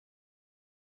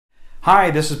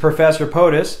Hi, this is Professor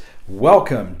POTUS.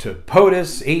 Welcome to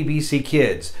POTUS ABC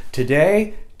Kids.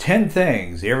 Today, 10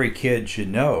 things every kid should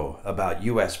know about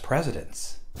U.S.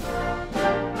 presidents.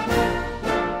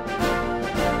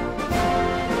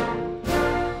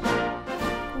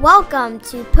 Welcome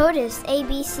to POTUS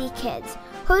ABC Kids,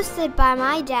 hosted by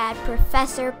my dad,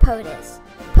 Professor POTUS.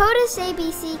 POTUS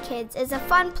ABC Kids is a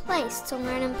fun place to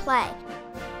learn and play.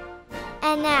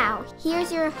 And now,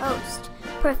 here's your host,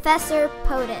 Professor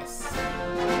POTUS.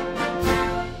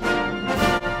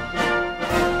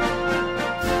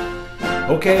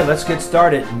 Okay, let's get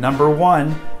started. Number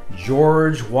 1,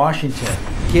 George Washington.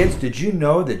 Kids, did you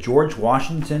know that George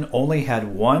Washington only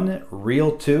had one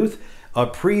real tooth? A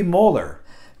premolar.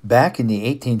 Back in the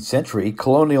 18th century,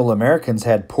 colonial Americans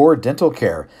had poor dental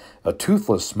care. A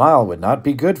toothless smile would not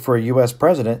be good for a U.S.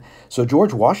 president, so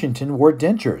George Washington wore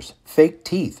dentures, fake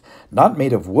teeth, not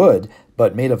made of wood,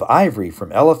 but made of ivory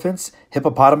from elephants,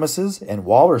 hippopotamuses, and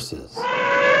walruses.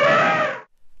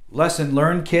 Lesson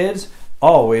learned, kids.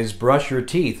 Always brush your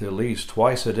teeth at least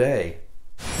twice a day.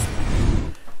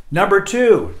 Number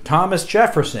 2, Thomas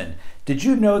Jefferson. Did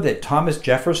you know that Thomas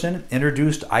Jefferson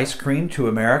introduced ice cream to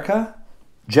America?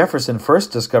 Jefferson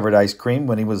first discovered ice cream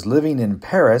when he was living in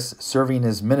Paris serving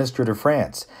as minister to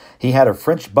France. He had a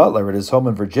French butler at his home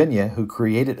in Virginia who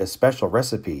created a special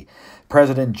recipe.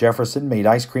 President Jefferson made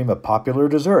ice cream a popular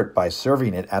dessert by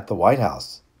serving it at the White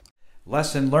House.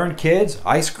 Lesson learned, kids.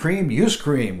 Ice cream, you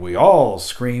scream. We all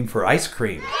scream for ice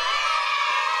cream.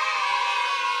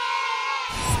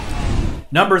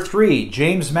 Number 3,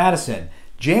 James Madison.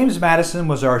 James Madison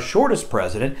was our shortest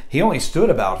president. He only stood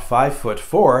about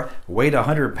 5'4", weighed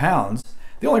 100 pounds.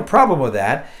 The only problem with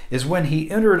that is when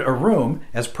he entered a room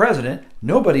as president,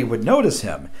 nobody would notice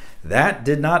him. That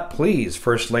did not please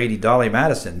First Lady Dolly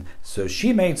Madison, so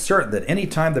she made certain that any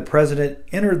time the president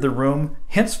entered the room,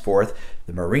 henceforth,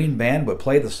 the Marine Band would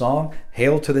play the song,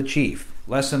 Hail to the Chief.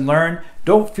 Lesson learned,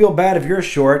 don't feel bad if you're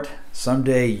short.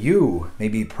 Someday you may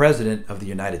be president of the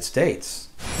United States.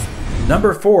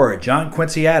 Number 4, John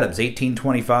Quincy Adams,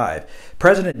 1825.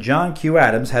 President John Q.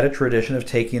 Adams had a tradition of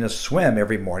taking a swim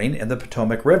every morning in the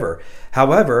Potomac River.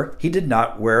 However, he did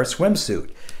not wear a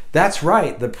swimsuit. That's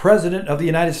right, the President of the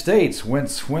United States went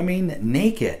swimming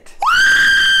naked.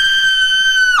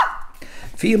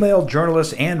 Female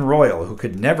journalist Anne Royal, who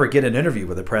could never get an interview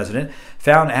with the president,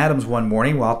 found Adams one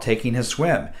morning while taking his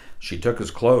swim. She took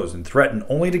his clothes and threatened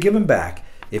only to give him back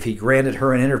if he granted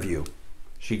her an interview.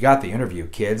 She got the interview,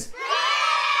 kids.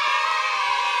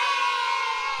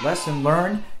 Lesson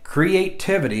learned,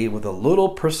 creativity with a little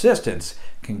persistence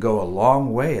can go a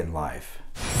long way in life.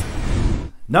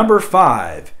 Number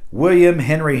 5, William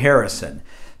Henry Harrison.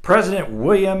 President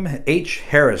William H.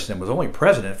 Harrison was only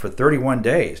president for 31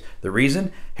 days. The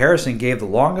reason? Harrison gave the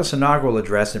longest inaugural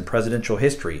address in presidential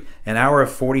history, an hour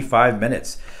of 45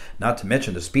 minutes. Not to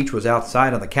mention the speech was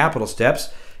outside on the Capitol steps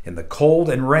in the cold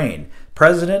and rain.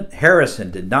 President Harrison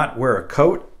did not wear a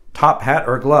coat, top hat,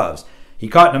 or gloves. He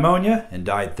caught pneumonia and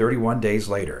died 31 days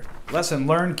later. Lesson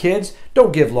learned, kids,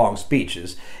 don't give long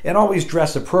speeches and always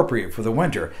dress appropriate for the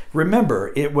winter.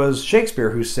 Remember, it was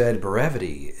Shakespeare who said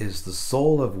brevity is the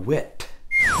soul of wit.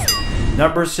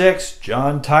 Number 6,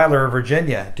 John Tyler of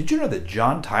Virginia. Did you know that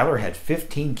John Tyler had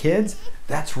 15 kids?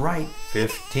 That's right,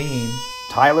 15.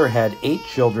 Tyler had 8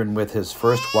 children with his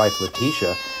first wife,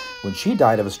 Letitia. When she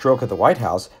died of a stroke at the White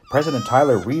House, President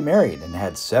Tyler remarried and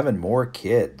had 7 more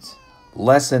kids.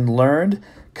 Lesson learned,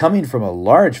 coming from a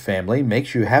large family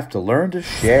makes you have to learn to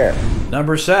share.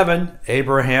 Number 7,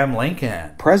 Abraham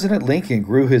Lincoln. President Lincoln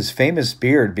grew his famous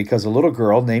beard because a little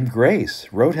girl named Grace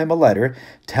wrote him a letter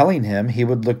telling him he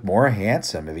would look more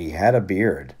handsome if he had a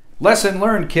beard. Lesson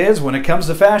learned, kids, when it comes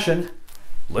to fashion,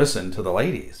 listen to the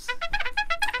ladies.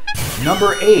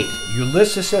 Number 8,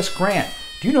 Ulysses S. Grant.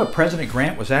 Do you know President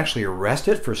Grant was actually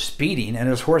arrested for speeding in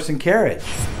his horse and carriage?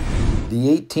 The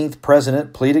 18th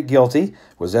president pleaded guilty,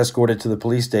 was escorted to the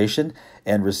police station,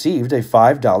 and received a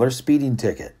 $5 speeding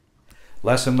ticket.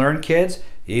 Lesson learned, kids,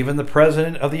 even the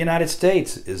President of the United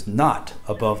States is not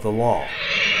above the law.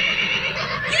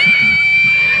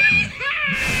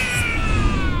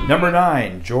 Number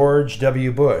 9, George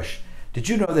W. Bush. Did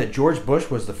you know that George Bush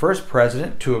was the first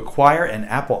president to acquire an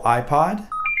Apple iPod?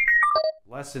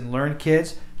 Lesson learned,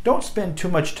 kids, don't spend too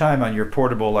much time on your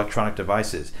portable electronic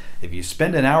devices. If you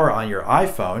spend an hour on your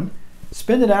iPhone,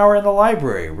 spend an hour in the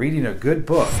library reading a good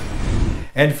book.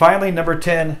 And finally, number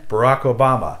 10, Barack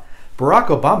Obama. Barack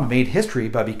Obama made history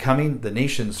by becoming the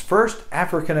nation's first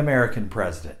African-American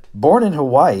president. Born in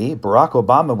Hawaii, Barack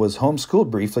Obama was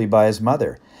homeschooled briefly by his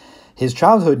mother. His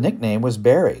childhood nickname was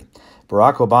Barry.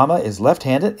 Barack Obama is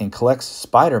left-handed and collects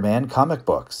Spider-Man comic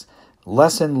books.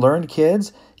 Lesson learned,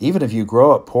 kids? Even if you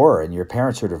grow up poor and your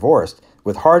parents are divorced,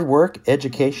 with hard work,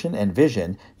 education, and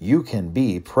vision, you can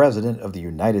be President of the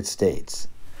United States.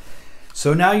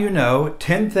 So now you know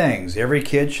 10 things every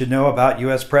kid should know about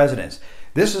U.S. presidents.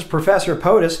 This is Professor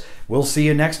POTUS. We'll see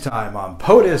you next time on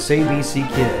POTUS ABC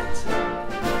Kids.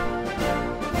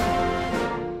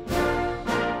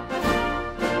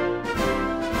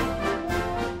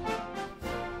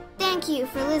 Thank you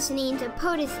for listening to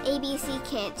POTUS ABC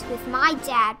Kids with my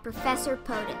dad, Professor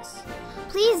POTUS.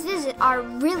 Please visit our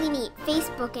really neat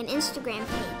Facebook and Instagram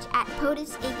page at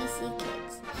POTUS ABC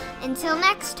Kids. Until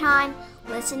next time,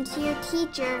 listen to your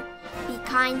teacher, be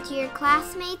kind to your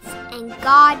classmates, and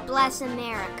God bless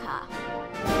America.